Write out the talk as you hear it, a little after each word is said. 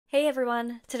Hey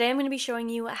everyone! Today I'm going to be showing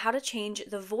you how to change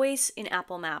the voice in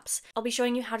Apple Maps. I'll be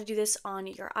showing you how to do this on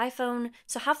your iPhone,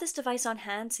 so have this device on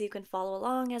hand so you can follow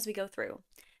along as we go through.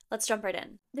 Let's jump right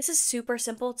in. This is super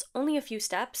simple, it's only a few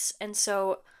steps, and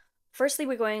so firstly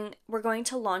we're going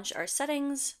to launch our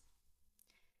settings,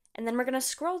 and then we're going to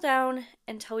scroll down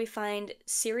until we find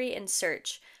Siri and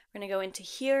search. We're going to go into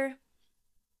here,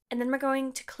 and then we're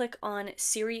going to click on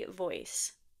Siri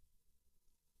voice.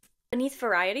 Beneath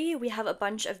variety, we have a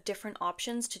bunch of different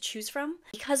options to choose from.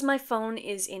 Because my phone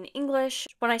is in English,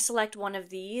 when I select one of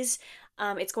these,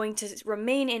 it's going to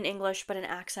remain in English, but an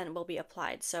accent will be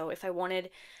applied. So if I wanted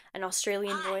an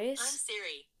Australian voice... I'm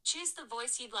Siri. Choose the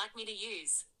voice you'd like me to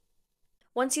use.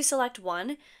 Once you select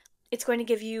one, it's going to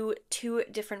give you two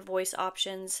different voice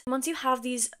options. Once you have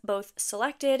these both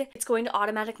selected, it's going to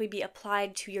automatically be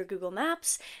applied to your Google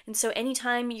Maps. And so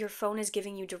anytime your phone is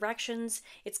giving you directions,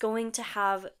 it's going to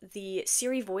have the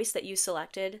Siri voice that you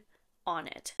selected on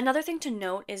it. Another thing to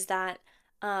note is that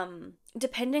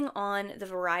depending on the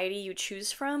variety you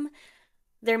choose from,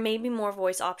 there may be more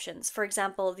voice options. For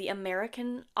example, the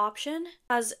American option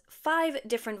has 5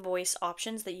 different voice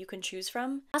options that you can choose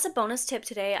from. As a bonus tip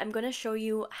today, I'm going to show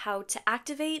you how to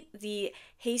activate the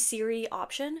Hey Siri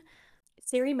option.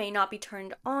 Siri may not be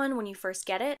turned on when you first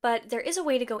get it, but there is a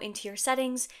way to go into your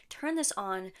settings, turn this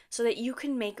on so that you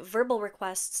can make verbal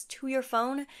requests to your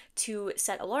phone to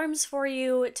set alarms for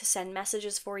you, to send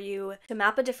messages for you, to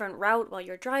map a different route while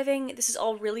you're driving. This is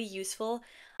all really useful,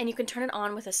 and you can turn it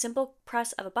on with a simple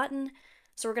press of a button.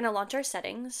 So we're going to launch our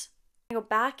settings. Go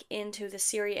back into the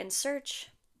Siri and search,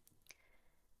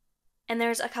 and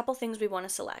there's a couple things we want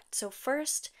to select. So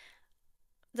first,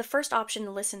 the first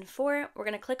option, listen for, we're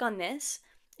going to click on this,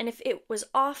 and if it was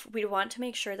off, we'd want to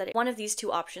make sure that one of these two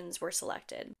options were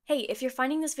selected. Hey, if you're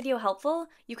finding this video helpful,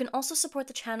 you can also support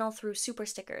the channel through super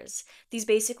stickers. These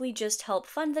basically just help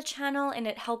fund the channel, and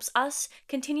it helps us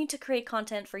continue to create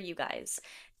content for you guys.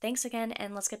 Thanks again,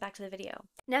 and let's get back to the video.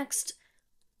 Next,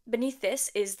 beneath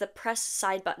this is the press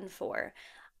side button for,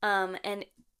 and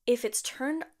if it's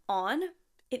turned on,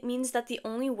 it means that the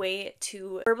only way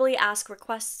to verbally ask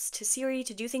requests to Siri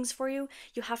to do things for you,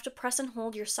 you have to press and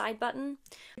hold your side button,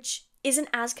 which isn't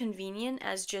as convenient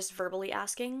as just verbally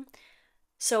asking.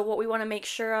 So what we want to make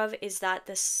sure of is that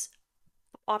this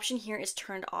option here is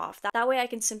turned off. That way I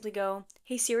can simply go,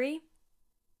 "Hey Siri,"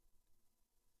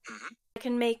 I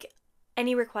can make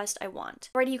any request I want.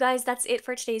 Alrighty, you guys, that's it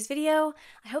for today's video.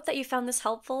 I hope that you found this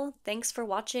helpful. Thanks for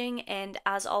watching, and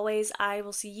as always, I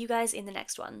will see you guys in the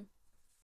next one.